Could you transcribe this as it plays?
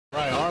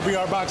Right,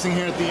 RBRBoxing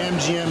here at the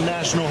MGM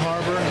National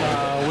Harbor.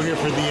 We're here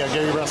for the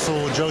Gary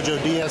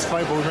Russell-Jojo Diaz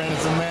fight, but we ran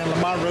into the man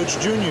Lamont Roach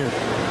Jr.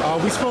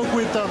 We spoke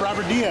with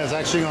Robert Diaz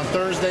actually on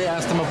Thursday,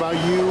 asked him about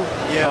you.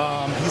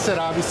 Yeah. He said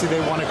obviously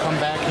they want to come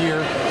back here.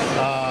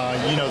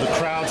 You know, the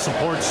crowd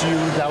supports you.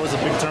 That was a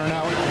big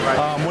turnout. Right.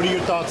 What are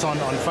your thoughts on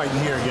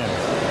fighting here again?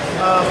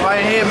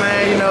 Fighting here,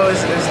 man, you know,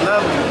 it's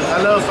lovely.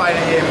 I love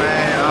fighting here,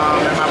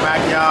 man. In my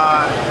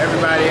backyard,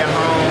 everybody at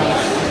home,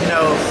 you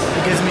know,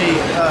 it gives me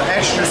an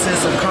extra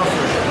sense of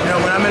comfort. You know,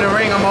 when I'm in the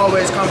ring, I'm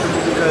always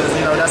comfortable because,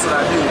 you know, that's what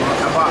I do.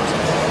 I box.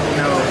 You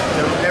know,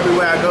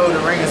 everywhere I go,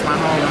 the ring is my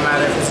home, no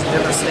matter if it's a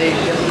different state,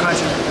 different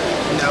country.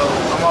 You know,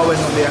 I'm always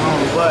going to be at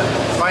home. But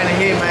fighting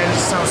here, man,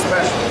 it's something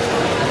special.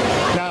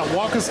 Now,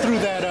 walk us through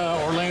that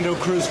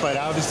Cruz fight.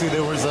 Obviously,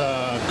 there was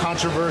a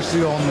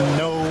controversial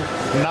no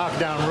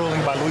knockdown ruling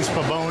by Luis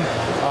Pabon.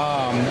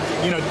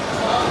 You know,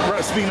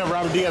 speaking of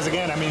Robert Diaz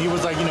again, I mean, he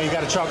was like, you know, you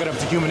got to chalk it up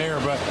to human error,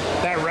 but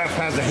that ref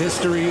has a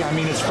history. I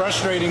mean, it's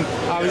frustrating,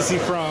 obviously,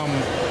 from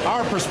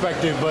our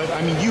perspective, but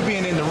I mean, you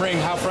being in the ring,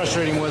 how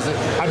frustrating was it?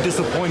 How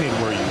disappointed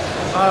were you?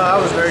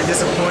 I was very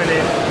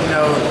disappointed. You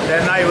know,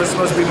 that night was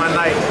supposed to be my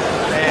night,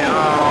 and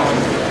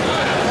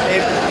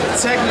it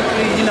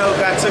technically, you know,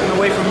 got taken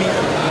away from me.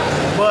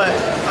 But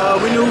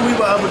we knew who we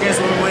were up against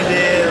when we went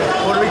there.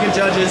 Puerto Rican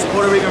judges,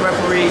 Puerto Rican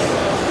referee,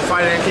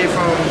 fighter that came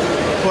from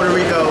Puerto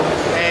Rico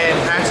and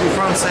actually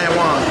from San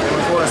Juan,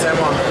 before San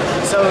Juan.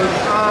 So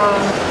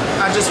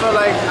I just felt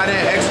like I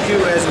didn't execute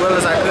as well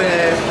as I could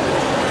have.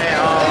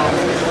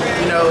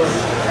 And you know,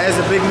 as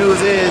the big news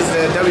is,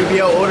 the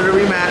WBO ordered a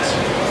rematch.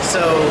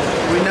 So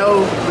we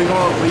know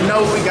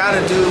what we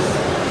gotta do.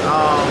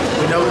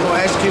 We know we're going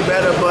to execute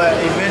better, but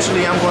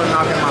eventually I'm going to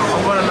knock him out.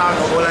 I'm going to knock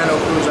Orlando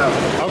Cruz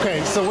out.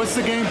 Okay, so what's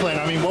the game plan?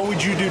 I mean, what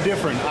would you do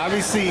different?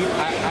 Obviously,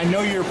 I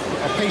know you're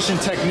a patient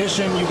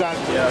technician. You got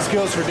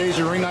skills for days.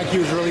 Your ring IQ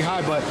is really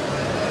high, but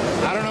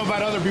I don't know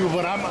about other people,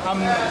 but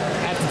I'm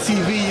at the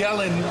TV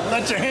yelling,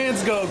 let your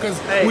hands go, because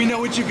we know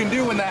what you can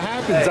do when that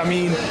happens. I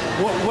mean,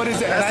 what is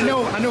it? And I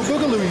know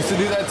Boogaloo used to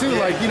do that too.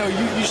 Like, you know,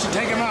 you should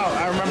take him out.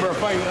 I remember a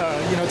fight,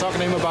 you know,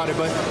 talking to him about it.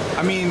 But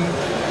I mean,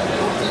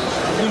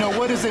 you know,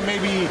 what is it?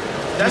 Maybe you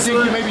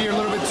think maybe you're a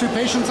little bit too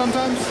patient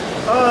sometimes?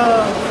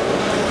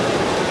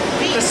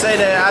 You could say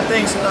that. I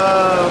think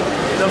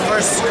the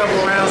first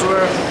couple rounds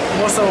were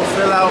more so a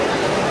fill out,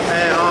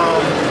 and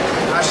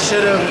I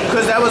should have,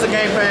 because that was a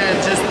game plan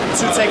just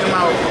to take him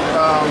out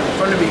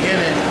from the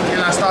beginning, and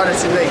I started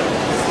too late.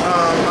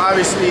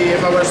 Obviously,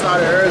 if I would have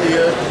started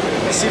earlier,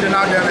 you see the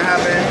knockdown that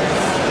happened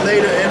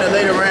later in the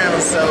later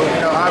rounds. So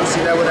you know,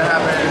 obviously that would have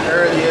happened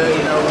earlier.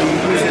 You know,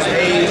 we used his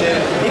age,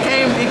 and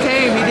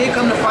he did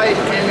come to fight.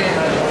 He came in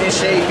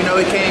shape. You know,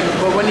 he came,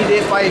 but when he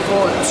did fight, he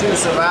fought to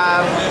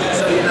survive.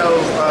 So you know,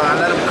 I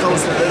let him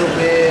coast a little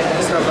bit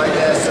and stuff like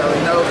that. So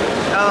you know,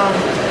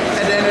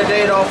 at the end of the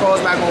day, it all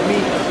falls back on me.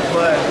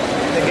 But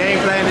the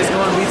game plan is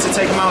going to be to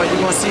take him out.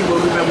 You're going to see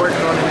what we've been working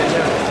on in the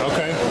gym.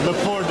 Okay, look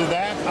forward to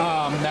that.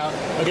 Now,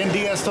 again,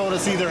 Diaz told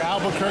us either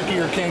Albuquerque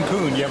or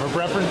Cancun. You have a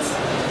preference?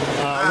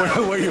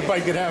 Where your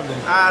fight could happen?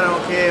 I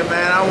don't care,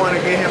 man. I want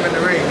to get him in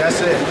the ring.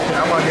 That's it.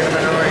 I want to get him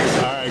in the ring.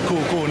 All right,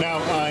 cool.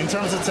 Now, in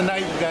terms of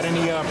tonight, you got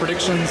any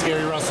predictions?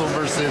 Gary Russell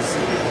versus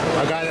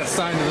a guy that's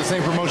signed to the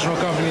same promotional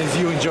company as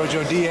you and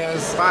Jojo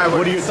Diaz. Fireworks.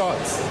 What are your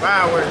thoughts?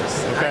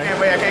 Fireworks. Okay. I can't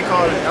wait. I can't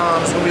call it.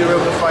 It's going to be a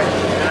real good fight.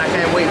 And I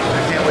can't wait.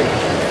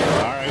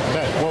 All right,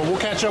 bet. Well, we'll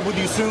catch up with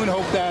you soon.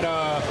 Hope that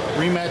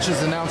rematch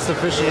is announced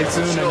officially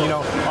soon. Sure. And, you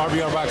know,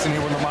 RBRBoxing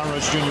here with Lamont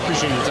Roach Jr.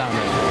 Appreciate your time,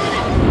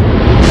 man.